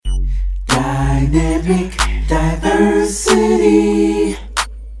Dynamic diversity,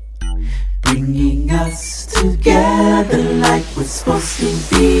 bringing us together like we're supposed to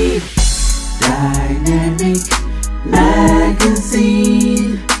be. Dynamic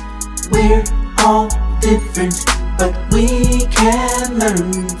magazine, we're all different, but we can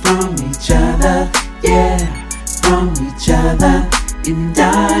learn from each other, yeah, from each other in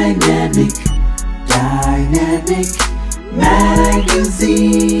Dynamic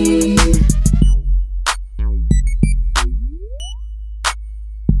magazine.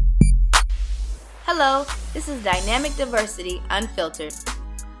 Hello, this is Dynamic Diversity Unfiltered.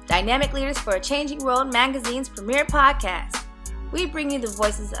 Dynamic Leaders for a Changing World magazine's premier podcast. We bring you the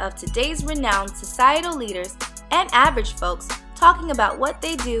voices of today's renowned societal leaders and average folks talking about what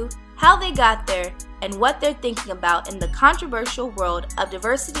they do, how they got there, and what they're thinking about in the controversial world of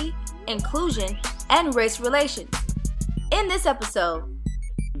diversity, inclusion, and race relations. In this episode,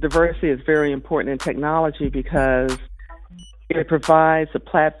 diversity is very important in technology because it provides a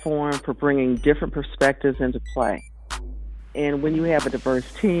platform for bringing different perspectives into play. And when you have a diverse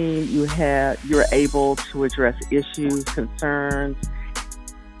team, you're able to address issues, concerns,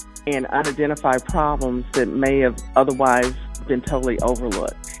 and unidentified problems that may have otherwise been totally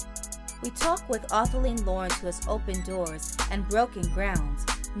overlooked. we talk with Authelene Lawrence, who has opened doors and broken grounds,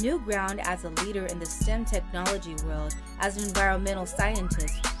 new ground as a leader in the STEM technology world, as an environmental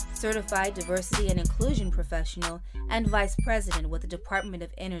scientist, certified diversity and inclusion professional, and vice president with the Department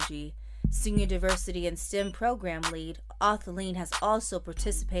of Energy. Senior Diversity and STEM Program Lead, Authelene has also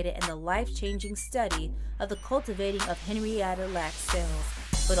participated in the life-changing study of the cultivating of Henrietta Lacks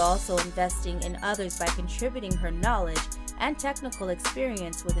cells, but also investing in others by contributing her knowledge and technical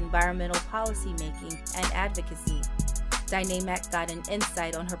experience with environmental policymaking and advocacy. Dynamic got an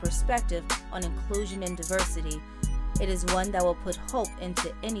insight on her perspective on inclusion and diversity. It is one that will put hope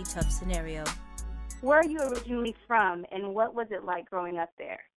into any tough scenario. Where are you originally from, and what was it like growing up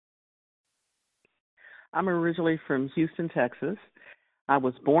there? I'm originally from Houston, Texas. I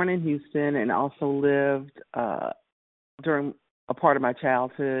was born in Houston and also lived during a part of my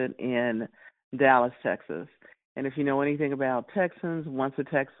childhood in Dallas, Texas. And if you know anything about Texans, once a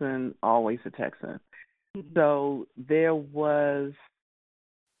Texan, always a Texan. Mm-hmm. So there were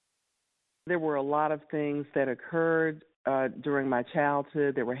a lot of things that occurred during my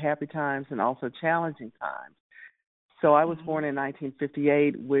childhood. There were happy times and also challenging times. So I was born in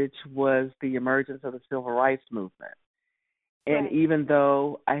 1958, which was the emergence of the Civil Rights Movement. And right. Even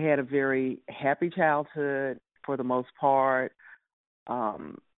though I had a very happy childhood for the most part,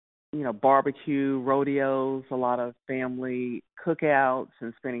 barbecue, rodeos, a lot of family cookouts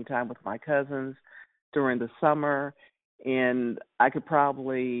and spending time with my cousins during the summer. And I could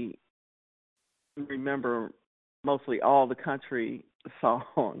probably remember mostly all the country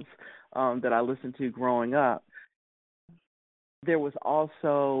songs that I listened to growing up. It was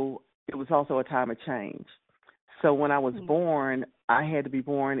also a time of change. So when I was born, I had to be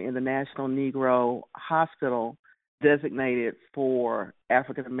born in the National Negro Hospital designated for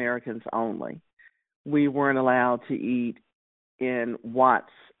African Americans only. We weren't allowed to eat in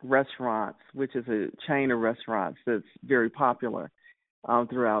Watts Restaurants, which is a chain of restaurants that's very popular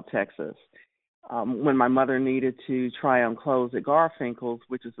throughout Texas. When my mother needed to try on clothes at Garfinkel's,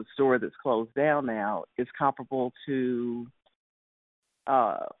 which is a store that's closed down now, it's comparable to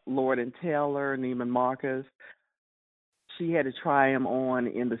Lord & Taylor, Neiman Marcus. She had to try them on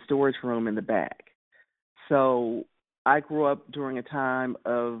in the storage room in the back. So I grew up during a time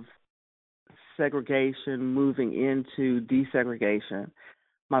of segregation moving into desegregation.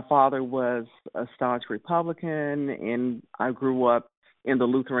 My father was a staunch Republican, and I grew up in the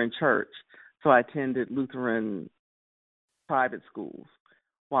Lutheran church. So I attended Lutheran private schools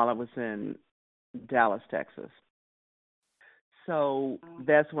while I was in Dallas, Texas. So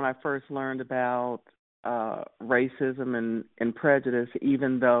that's when I first learned about racism and prejudice,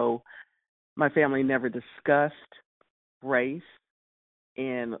 even though my family never discussed race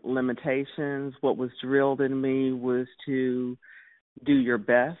and limitations. What was drilled in me was to do your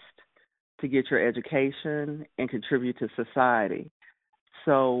best to get your education and contribute to society.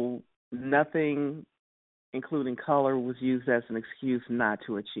 So nothing, including color, was used as an excuse not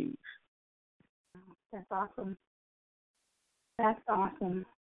to achieve. That's awesome. That's awesome.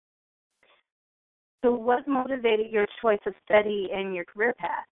 So what motivated your choice of study and your career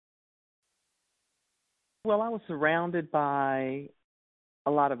path? Well, I was surrounded by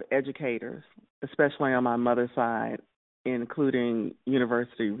a lot of educators, especially on my mother's side, including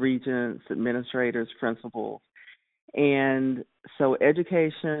university regents, administrators, principals. And so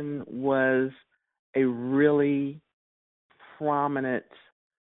education was a really prominent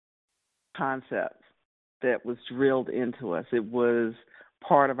concept that was drilled into us. It was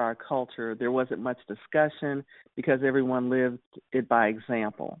part of our culture. There wasn't much discussion because everyone lived it by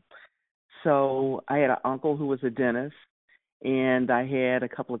example. So I had an uncle who was a dentist, and I had a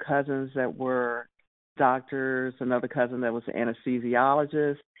couple of cousins that were doctors, another cousin that was an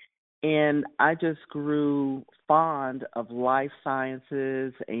anesthesiologist, and I just grew fond of life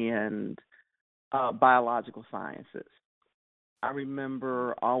sciences and biological sciences. I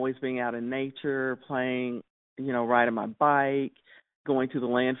remember always being out in nature, playing, riding my bike, going to the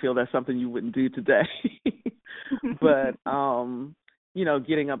landfill. That's something you wouldn't do today. But,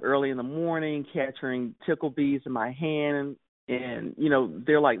 getting up early in the morning, capturing tickle bees in my hand. And,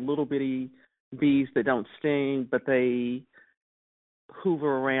 they're like little bitty bees that don't sting, but they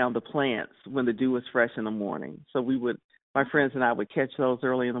hoover around the plants when the dew is fresh in the morning. So my friends and I would catch those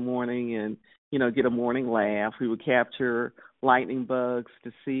early in the morning and, get a morning laugh. We would capture lightning bugs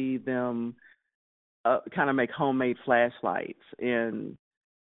to see them kind of make homemade flashlights. And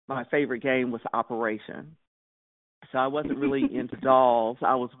my favorite game was Operation. So I wasn't really into dolls.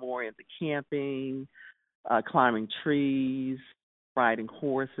 I was more into camping, climbing trees, riding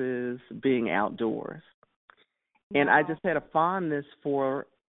horses, being outdoors. And I just had a fondness for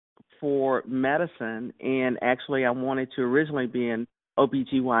medicine, and actually I wanted to originally be an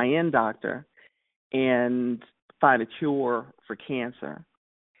OBGYN doctor and find a cure for cancer.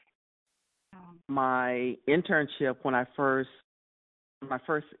 My internship my first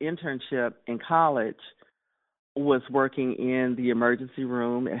internship in college was working in the emergency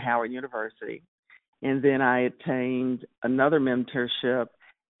room at Howard University. And then I obtained another mentorship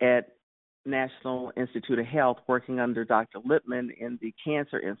at National Institute of Health working under Dr. Lipman in the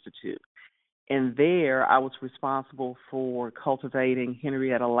Cancer Institute. And there I was responsible for cultivating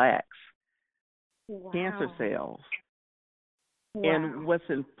Henrietta Lacks cancer cells. Wow. And what's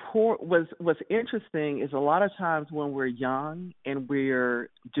interesting is a lot of times when we're young and we're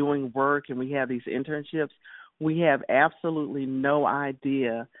doing work and we have these internships, we have absolutely no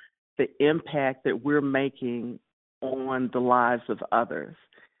idea the impact that we're making on the lives of others.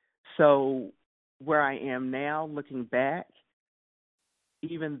 So where I am now, looking back,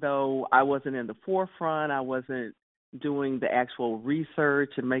 even though I wasn't in the forefront, I wasn't doing the actual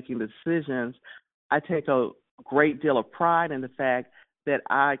research and making decisions, I take a great deal of pride in the fact that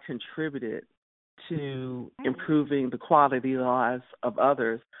I contributed to improving the quality of the lives of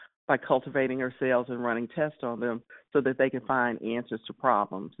others by cultivating our cells and running tests on them so that they can find answers to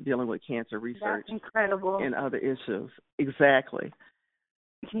problems dealing with cancer research. That's incredible. And other issues. Exactly.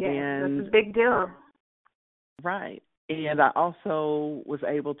 Yeah, that's a big deal. Right. And I also was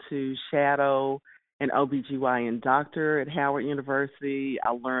able to shadow an OBGYN doctor at Howard University.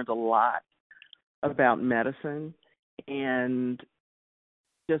 I learned a lot about medicine, and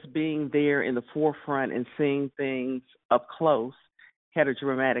just being there in the forefront and seeing things up close had a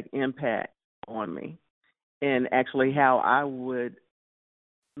dramatic impact on me and actually how I would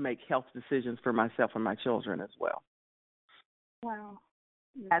make health decisions for myself and my children as well. Wow.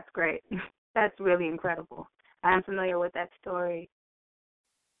 That's great. That's really incredible. I'm familiar with that story.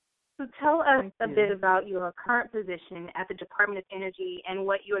 So tell us a bit about your current position at the Department of Energy and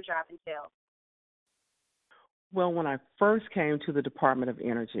what your job entails. Well, when I first came to the Department of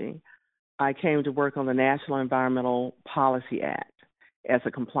Energy, I came to work on the National Environmental Policy Act as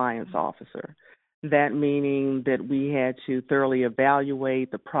a compliance officer. That meaning that we had to thoroughly evaluate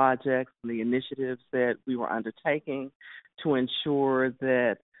the projects and the initiatives that we were undertaking to ensure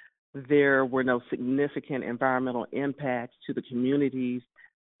that there were no significant environmental impacts to the communities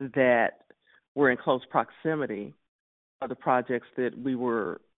that were in close proximity of the projects that we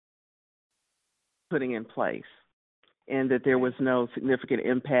were putting in place, and that there was no significant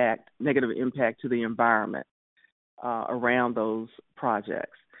negative impact to the environment around those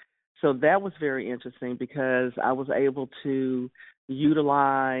projects. So that was very interesting because I was able to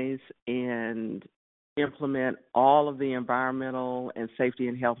utilize and implement all of the environmental and safety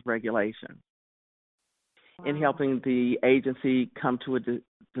and health regulations in helping the agency come to a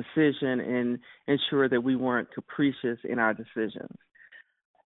decision and ensure that we weren't capricious in our decisions.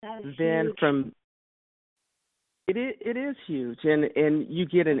 Then huge. It is huge, and you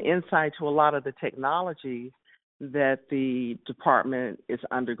get an insight to a lot of the technologies that the department is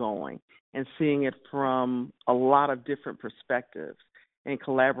undergoing and seeing it from a lot of different perspectives and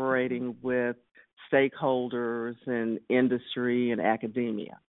collaborating with stakeholders in industry and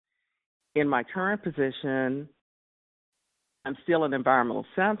academia. In my current position, I'm still an environmental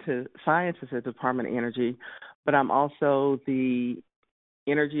scientist at the Department of Energy, but I'm also the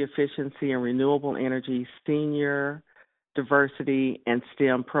Energy Efficiency and Renewable Energy Senior diversity and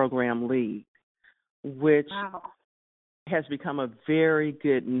STEM program lead, which Wow. has become a very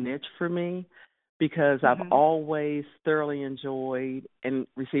good niche for me because I've always thoroughly enjoyed and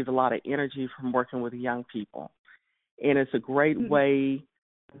received a lot of energy from working with young people. And it's a great way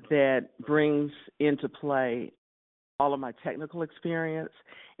that brings into play all of my technical experience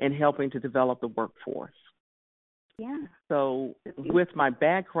in helping to develop the workforce. Yeah. So with my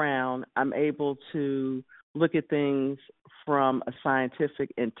background, I'm able to look at things from a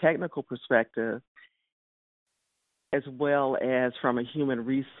scientific and technical perspective, as well as from a human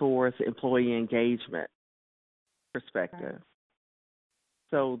resource employee engagement perspective.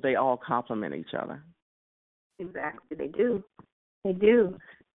 So they all complement each other. Exactly. They do. They do.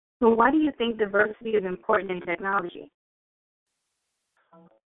 So why do you think diversity is important in technology?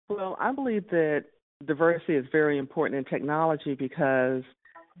 Well, I believe that diversity is very important in technology because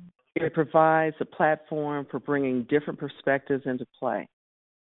it provides a platform for bringing different perspectives into play.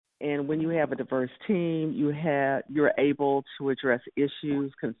 And when you have a diverse team, you're able to address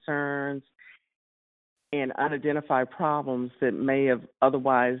issues, concerns, and unidentified problems that may have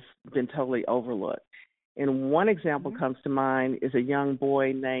otherwise been totally overlooked. And one example comes to mind is a young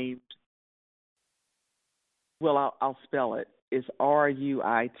boy named, well, I'll spell it. It's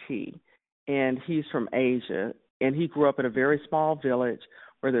Ruit, and he's from Asia. And he grew up in a very small village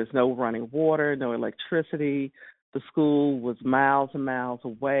where there's no running water, no electricity. The school was miles and miles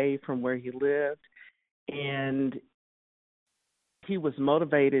away from where he lived. And he was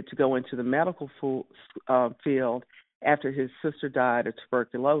motivated to go into the medical field after his sister died of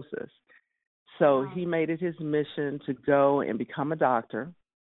tuberculosis. So he made it his mission to go and become a doctor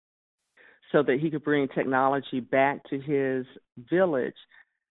so that he could bring technology back to his village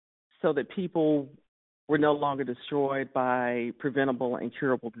so that people were no longer destroyed by preventable and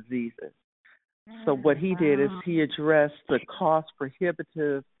curable diseases. So what he did is he addressed the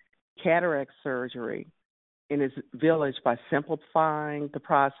cost-prohibitive cataract surgery in his village by simplifying the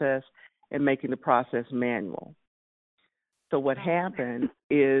process and making the process manual. So what happened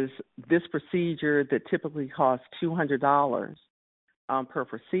is this procedure that typically costs $200 per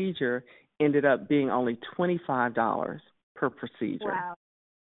procedure ended up being only $25 per procedure. Wow.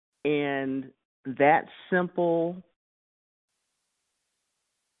 And that simple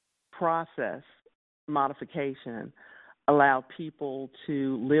process modification allowed people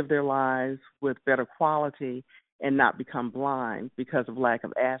to live their lives with better quality and not become blind because of lack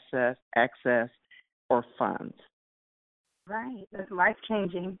of access, or funds. Right. That's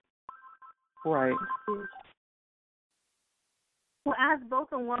life-changing. Right. Well, as both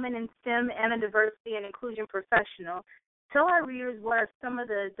a woman in STEM and a diversity and inclusion professional, tell our readers what are some of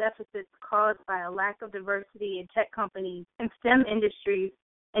the deficits caused by a lack of diversity in tech companies and STEM industries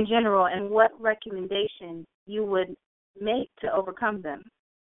in general, and what recommendations you would make to overcome them.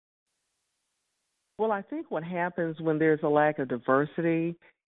 Well, I think what happens when there's a lack of diversity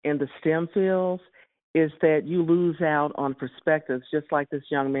in the STEM fields is that you lose out on perspectives, just like this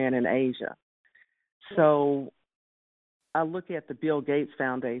young man in Asia. So I look at the Bill Gates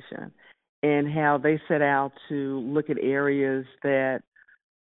Foundation and how they set out to look at areas that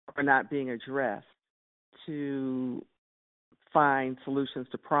are not being addressed to find solutions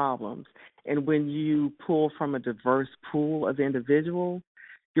to problems. And when you pull from a diverse pool of individuals,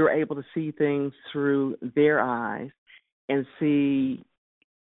 you're able to see things through their eyes and see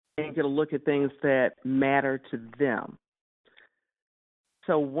and get a look at things that matter to them.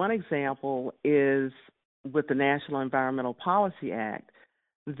 So one example is with the National Environmental Policy Act,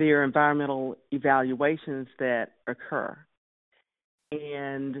 there are environmental evaluations that occur.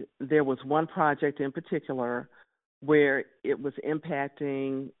 And there was one project in particular where it was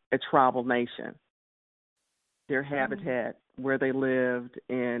impacting a tribal nation, their habitat, where they lived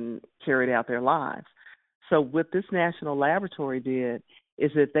and carried out their lives. So what this national laboratory did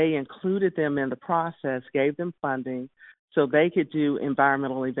is that they included them in the process, gave them funding so they could do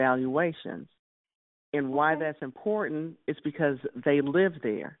environmental evaluations. And why that's important is because they live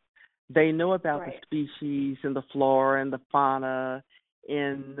there. They know about the species and the flora and the fauna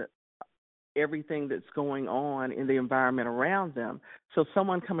and everything that's going on in the environment around them. So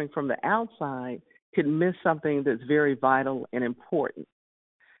someone coming from the outside could miss something that's very vital and important.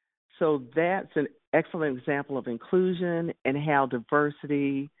 So that's an excellent example of inclusion and how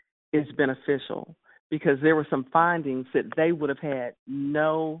diversity is beneficial, because there were some findings that they would have had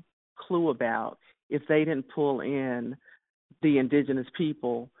no clue about if they didn't pull in the indigenous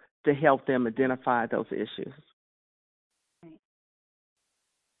people to help them identify those issues.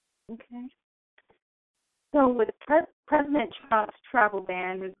 Okay. So with President Trump's travel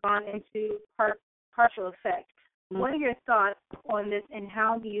ban has gone into partial effect, What are your thoughts on this, and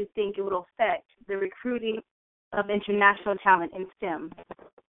how do you think it will affect the recruiting of international talent in STEM?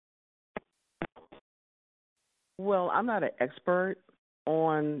 Well, I'm not an expert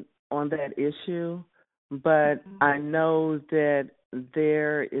on that issue, but I know that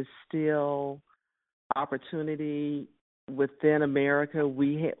there is still opportunity within America.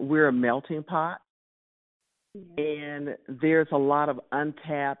 We're a melting pot, and there's a lot of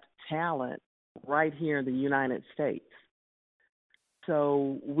untapped talent right here in the United States.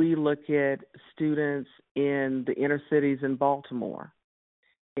 So we look at students in the inner cities in Baltimore,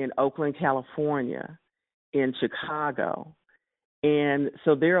 in Oakland, California, in Chicago. And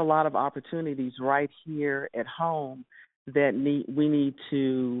so there are a lot of opportunities right here at home that we need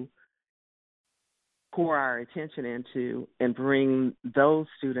to pour our attention into and bring those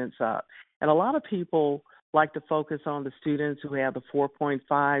students up. And a lot of people like to focus on the students who have the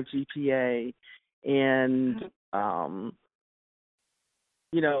 4.5 GPA and,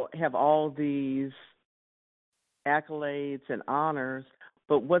 have all these accolades and honors.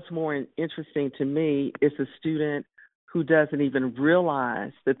 But what's more interesting to me is a student who doesn't even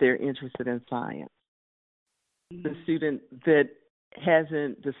realize that they're interested in science. The student that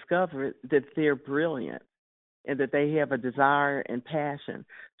hasn't discovered that they're brilliant and that they have a desire and passion.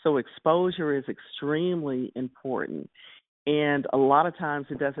 So exposure is extremely important. And a lot of times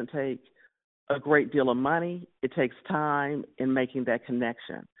it doesn't take a great deal of money. It takes time in making that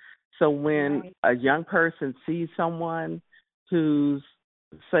connection. So when a young person sees someone who's,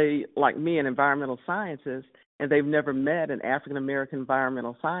 say, like me, an environmental scientist, and they've never met an African-American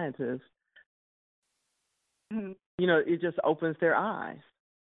environmental scientist, it just opens their eyes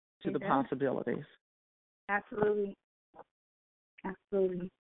to the possibilities. Absolutely. Absolutely.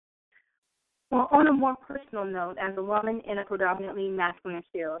 Well, on a more personal note, as a woman in a predominantly masculine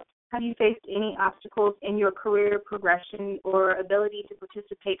field, have you faced any obstacles in your career progression or ability to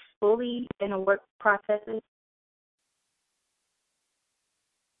participate fully in a work processes?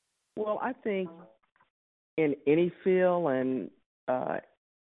 Well, I think in any field and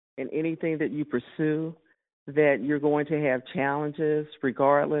in anything that you pursue, that you're going to have challenges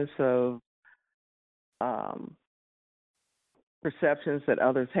regardless of perceptions that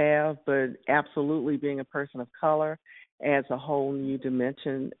others have, but absolutely being a person of color adds a whole new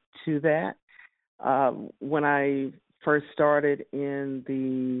dimension to that. When I first started in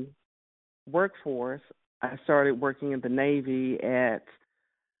the workforce, I started working in the Navy at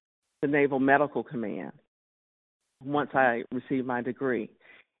the Naval Medical Command once I received my degree.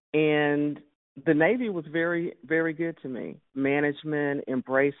 And the Navy was very, very good to me. Management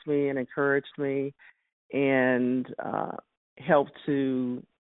embraced me and encouraged me and helped to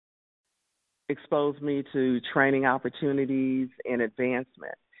expose me to training opportunities and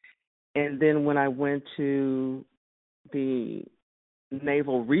advancement. And then when I went to the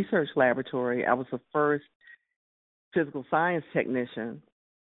Naval Research Laboratory, I was the first physical science technician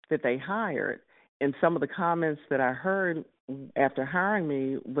that they hired. And some of the comments that I heard after hiring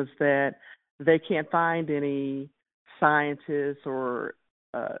me was that they can't find any scientists or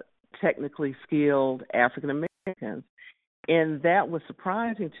technically skilled African Americans. And that was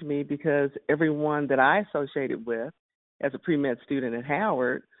surprising to me because everyone that I associated with as a pre-med student at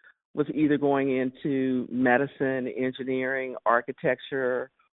Howard was either going into medicine, engineering, architecture,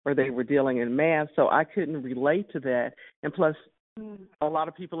 or they were dealing in math. So I couldn't relate to that. And plus, a lot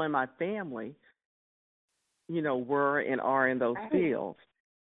of people in my family, were and are in those fields.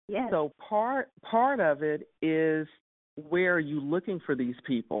 Yes. So part of it is, where are you looking for these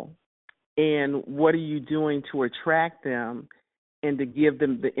people? And what are you doing to attract them and to give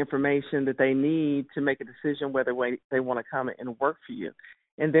them the information that they need to make a decision whether they want to come and work for you?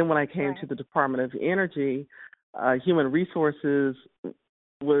 And then when I came to the Department of Energy, Human Resources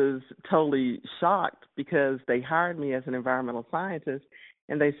was totally shocked because they hired me as an environmental scientist,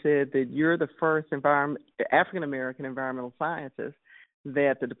 and they said that you're the first African-American environmental scientist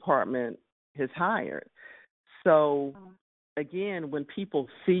that the department has hired. So again, when people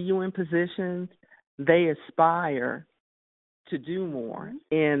see you in positions, they aspire to do more.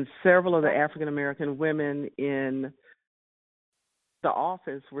 And several of the African-American women in the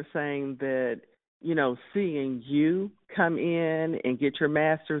office were saying that, seeing you come in and get your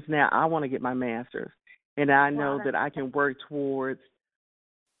master's, now I want to get my master's. And I know that I can work towards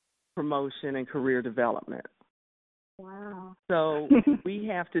promotion and career development. Wow. So we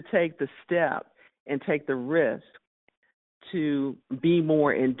have to take the step and take the risk to be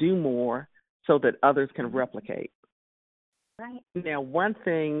more and do more so that others can replicate. Right. Now, one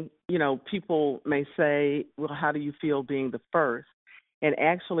thing, people may say, well, how do you feel being the first? And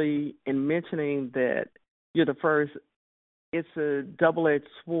actually, in mentioning that you're the first, it's a double-edged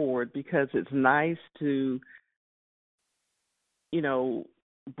sword because it's nice to, you know,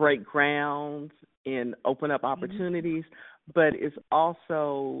 break ground and open up opportunities, but it's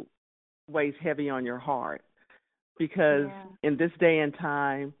also weighs heavy on your heart because in this day and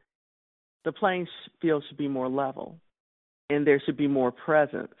time, the playing field should be more level and there should be more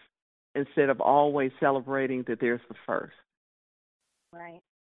presence instead of always celebrating that there's the first. Right,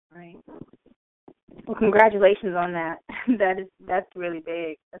 right. Well, congratulations on that. That's really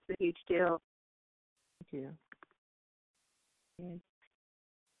big. That's a huge deal. Thank you.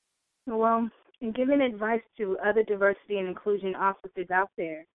 Well, in giving advice to other diversity and inclusion officers out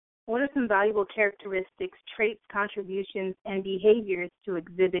there, what are some valuable characteristics, traits, contributions, and behaviors to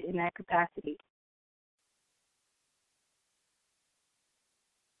exhibit in that capacity?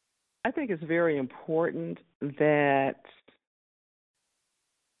 I think it's very important that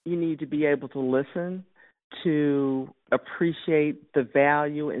you need to be able to listen, to appreciate the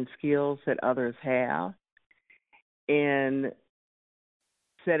value and skills that others have, and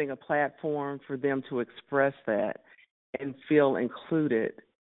setting a platform for them to express that and feel included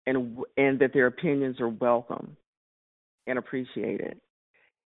and that their opinions are welcome and appreciated.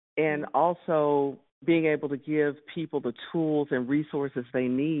 And also being able to give people the tools and resources they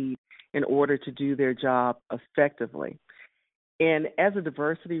need in order to do their job effectively. And as a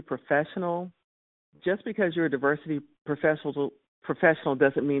diversity professional, just because you're a diversity professional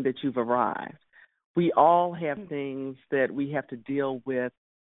doesn't mean that you've arrived. We all have things that we have to deal with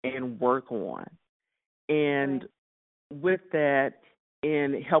and work on. And with that,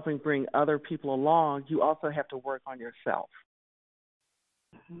 in helping bring other people along, you also have to work on yourself.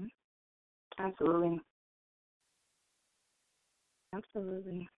 Absolutely.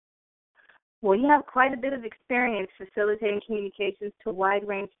 Absolutely. Well, you have quite a bit of experience facilitating communications to a wide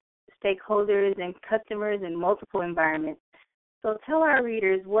range of stakeholders and customers in multiple environments. So tell our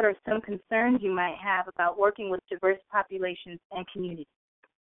readers what are some concerns you might have about working with diverse populations and communities.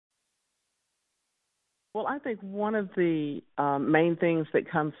 Well, I think one of the main things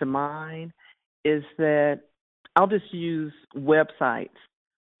that comes to mind is that I'll just use websites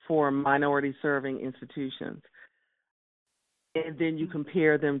for minority-serving institutions, and then you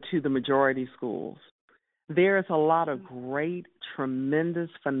compare them to the majority schools. There's a lot of great, tremendous,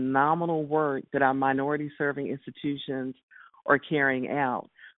 phenomenal work that our minority-serving institutions are carrying out.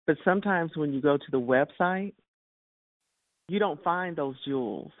 But sometimes when you go to the website, you don't find those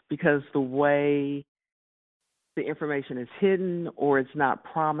jewels because the way the information is hidden or it's not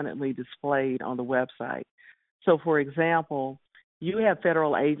prominently displayed on the website. So, for example, you have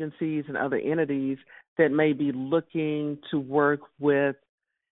federal agencies and other entities that may be looking to work with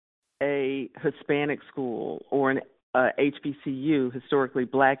a Hispanic school or an HBCU, historically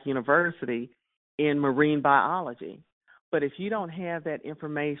black university, in marine biology. But if you don't have that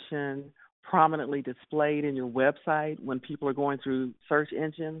information prominently displayed in your website when people are going through search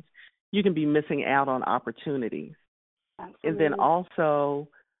engines, you can be missing out on opportunities. Absolutely. And then also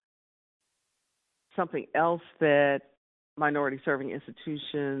something else that minority-serving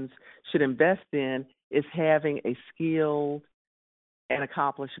institutions should invest in is having a skilled and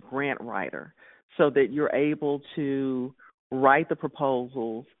accomplished grant writer so that you're able to write the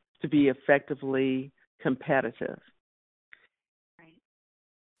proposals to be effectively competitive.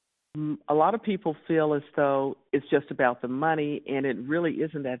 A lot of people feel as though it's just about the money, and it really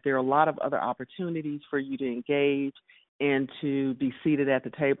isn't that. There are a lot of other opportunities for you to engage and to be seated at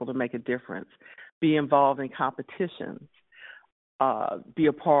the table to make a difference, be involved in competitions, be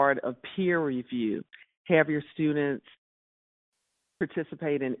a part of peer review, have your students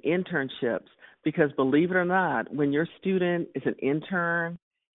participate in internships, because believe it or not, when your student is an intern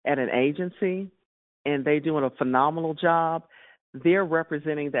at an agency and they're doing a phenomenal job, they're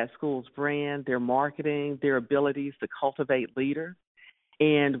representing that school's brand, their marketing, their abilities to cultivate leaders.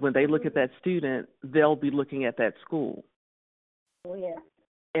 And when they look at that student, they'll be looking at that school. Oh, yeah.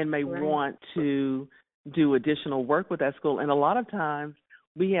 And may want to do additional work with that school. And a lot of times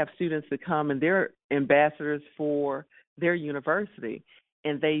we have students that come and they're ambassadors for their university,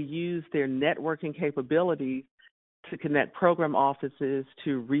 and they use their networking capabilities to connect program offices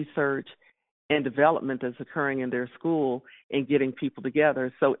to research and development that's occurring in their school and getting people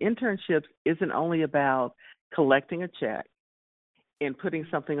together. So internships isn't only about collecting a check and putting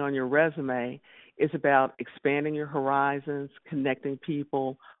something on your resume. It's about expanding your horizons, connecting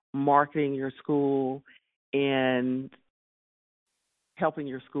people, marketing your school, and helping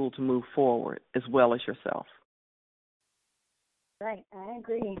your school to move forward as well as yourself. Right, I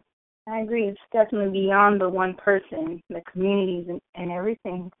agree. It's definitely beyond the one person, the communities and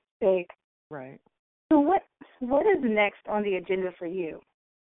everything big. Right. So what is next on the agenda for you?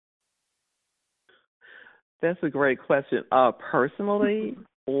 That's a great question. Personally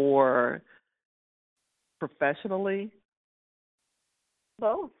or professionally?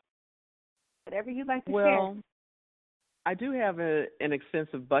 Both. Whatever you'd like to share. Well, I do have an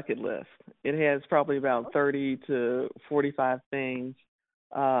extensive bucket list. It has probably about 30 to 45 things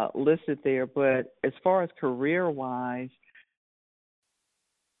listed there. But as far as career-wise,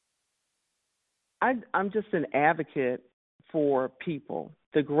 I'm just an advocate for people.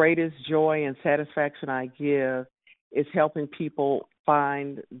 The greatest joy and satisfaction I give is helping people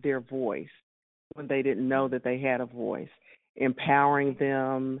find their voice when they didn't know that they had a voice, empowering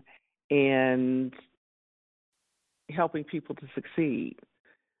them and helping people to succeed.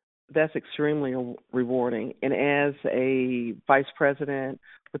 That's extremely rewarding. And as a vice president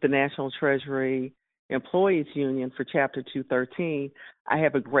with the National Treasury Employees Union for Chapter 213, I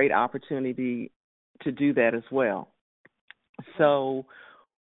have a great opportunity to do that as well. So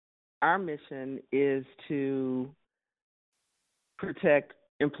our mission is to protect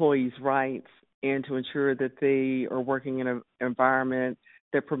employees' rights and to ensure that they are working in an environment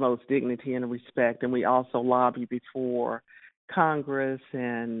that promotes dignity and respect. And we also lobby before Congress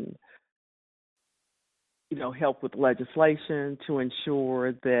and, help with legislation to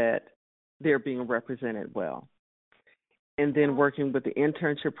ensure that they're being represented well. And then working with the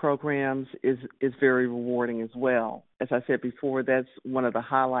internship programs is very rewarding as well. As I said before, that's one of the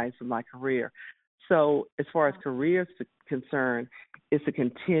highlights of my career. So as far as career is concerned, is to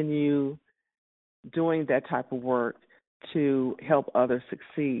continue doing that type of work to help others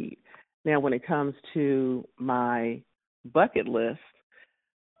succeed. Now, when it comes to my bucket list,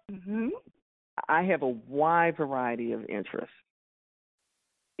 I have a wide variety of interests,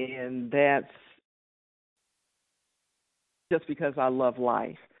 and that's just because I love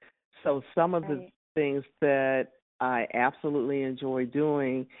life. So some of the things that I absolutely enjoy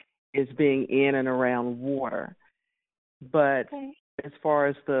doing is being in and around water. But as far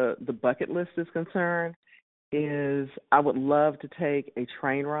as the bucket list is concerned, is I would love to take a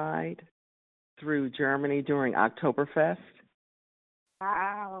train ride through Germany during Oktoberfest.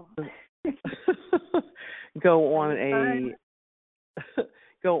 Wow. Go on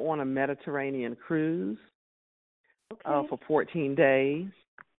a Mediterranean cruise for 14 days.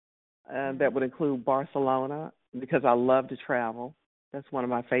 That would include Barcelona because I love to travel. That's one of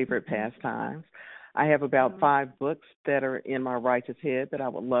my favorite pastimes. I have about 5 books that are in my righteous head that I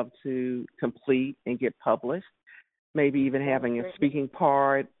would love to complete and get published, maybe even having a speaking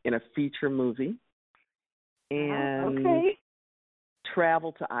part in a feature movie. And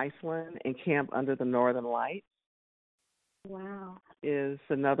travel to Iceland and camp under the Northern Lights. Wow. Is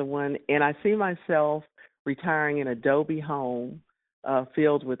another one. And I see myself retiring an Adobe home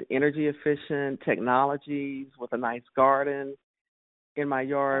filled with energy-efficient technologies, with a nice garden in my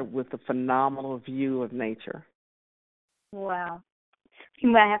yard, with a phenomenal view of nature. Wow. You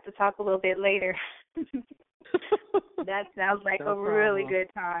might have to talk a little bit later. That sounds like a really good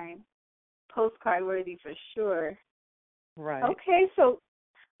time. Postcard worthy for sure. Right. Okay, so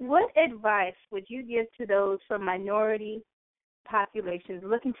what advice would you give to those from minority populations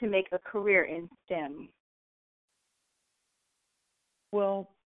looking to make a career in STEM? Well,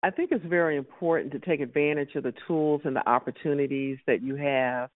 I think it's very important to take advantage of the tools and the opportunities that you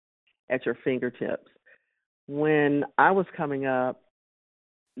have at your fingertips. When I was coming up,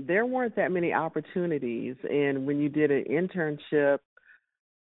 there weren't that many opportunities, and when you did an internship,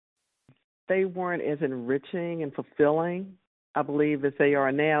 they weren't as enriching and fulfilling, I believe, as they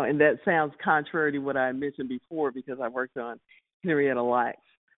are now. And that sounds contrary to what I mentioned before because I worked on Henrietta Lacks,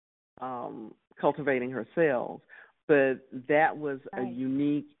 cultivating her cells. But that was a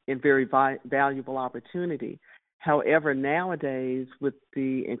unique and very valuable opportunity. However, nowadays, with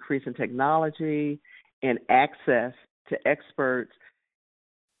the increase in technology and access to experts,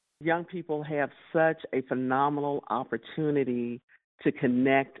 young people have such a phenomenal opportunity to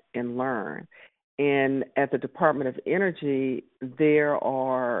connect and learn. And at the Department of Energy, there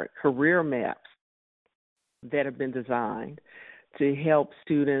are career maps that have been designed to help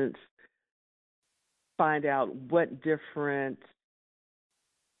students find out what different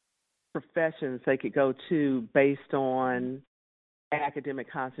professions they could go to based on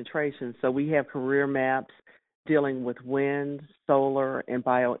academic concentration. So we have career maps dealing with wind, solar, and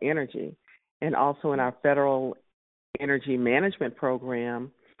bioenergy. And also in our federal energy management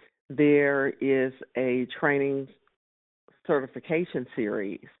program, there is a training certification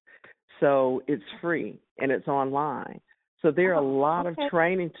series. So it's free and it's online. So there are a lot of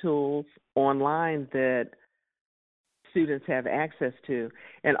training tools online that students have access to,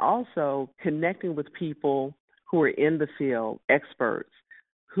 and also connecting with people who are in the field, experts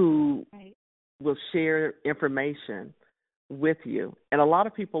who will share information with you. And a lot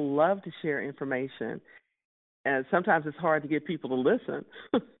of people love to share information, and sometimes it's hard to get people to listen,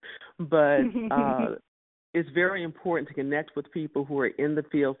 but it's very important to connect with people who are in the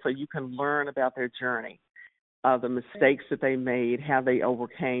field so you can learn about their journey, the mistakes that they made, how they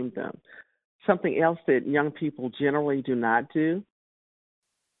overcame them. Something else that young people generally do not do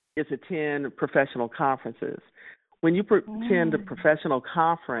is attend professional conferences. When you attend a professional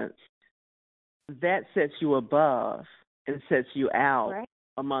conference, that sets you above and sets you out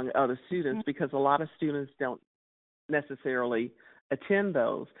among other students, because a lot of students don't necessarily attend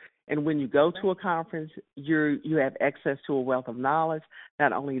those. And when you go to a conference, you have access to a wealth of knowledge.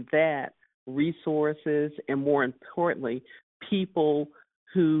 Not only that, resources, and more importantly, people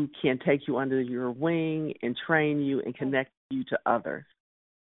who can take you under your wing and train you and connect you to others.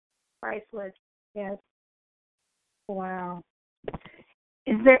 Priceless, yes. Wow.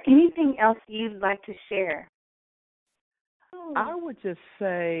 Is there anything else you'd like to share? I would just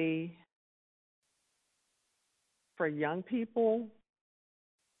say, for young people,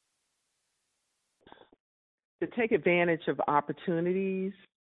 to take advantage of opportunities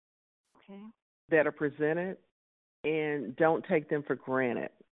that are presented, and don't take them for granted.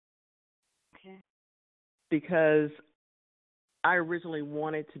 Because I originally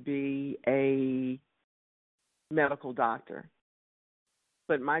wanted to be a medical doctor,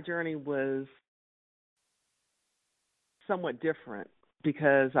 but my journey was somewhat different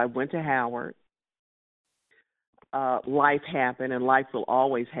because I went to Howard. Life happened, and life will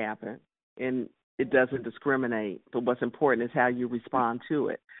always happen, and it doesn't discriminate, but what's important is how you respond to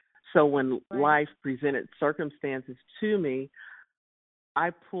it. So when life presented circumstances to me, I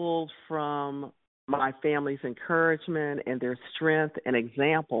pulled from my family's encouragement and their strength and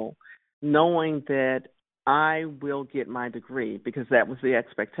example, knowing that I will get my degree because that was the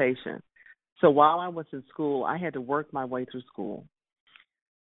expectation. So while I was in school, I had to work my way through school.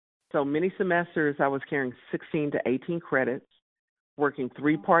 So many semesters I was carrying 16 to 18 credits, working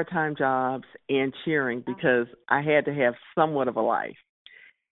 3 part-time jobs, and cheering because I had to have somewhat of a life.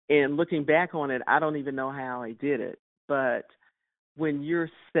 And looking back on it, I don't even know how I did it. But when you're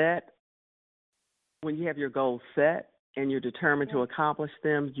set, when you have your goals set and you're determined to accomplish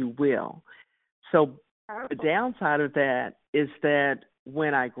them, you will. So the downside of that is that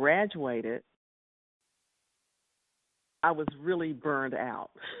when I graduated, I was really burned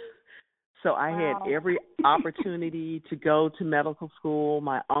out. So I had every opportunity to go to medical school.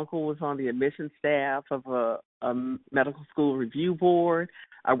 My uncle was on the admissions staff of a medical school review board.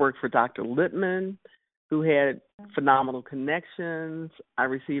 I worked for Dr. Littman, who had phenomenal connections. I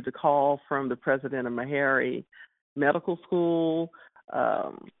received a call from the president of Meharry Medical School.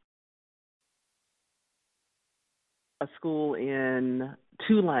 A school in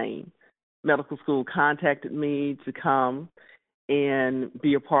Tulane Medical School contacted me to come and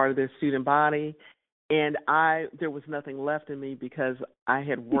be a part of their student body. And there was nothing left in me because I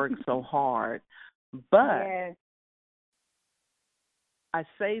had worked so hard. But I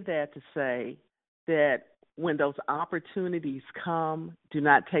say that to say that when those opportunities come, do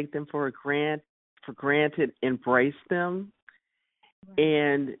not take them for granted, embrace them,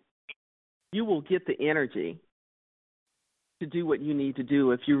 and you will get the energy to do what you need to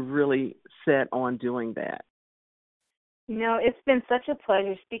do if you're really set on doing that. You know, it's been such a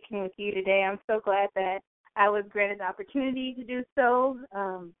pleasure speaking with you today. I'm so glad that I was granted the opportunity to do so.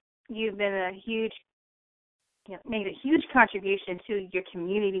 You've been made a huge contribution to your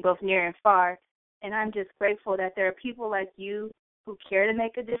community, both near and far. And I'm just grateful that there are people like you who care to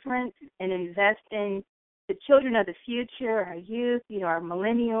make a difference and invest in the children of the future, our youth, our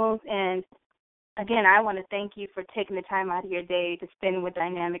millennials. And again, I want to thank you for taking the time out of your day to spend with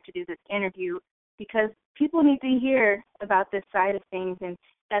Dynamic to do this interview, because people need to hear about this side of things and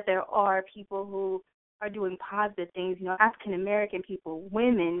that there are people who are doing positive things, African-American people,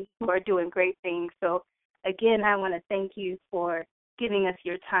 women who are doing great things. So, again, I want to thank you for giving us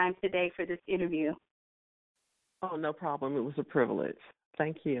your time today for this interview. Oh, no problem. It was a privilege.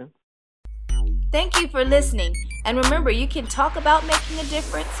 Thank you. Thank you for listening. And remember, you can talk about making a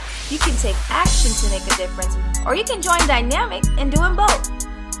difference, you can take action to make a difference, or you can join Dynamic in doing both.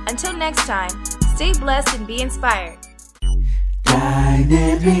 Until next time, stay blessed and be inspired.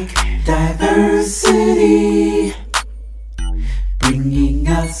 Dynamic diversity, bringing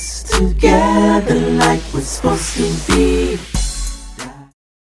us together like we're supposed to be.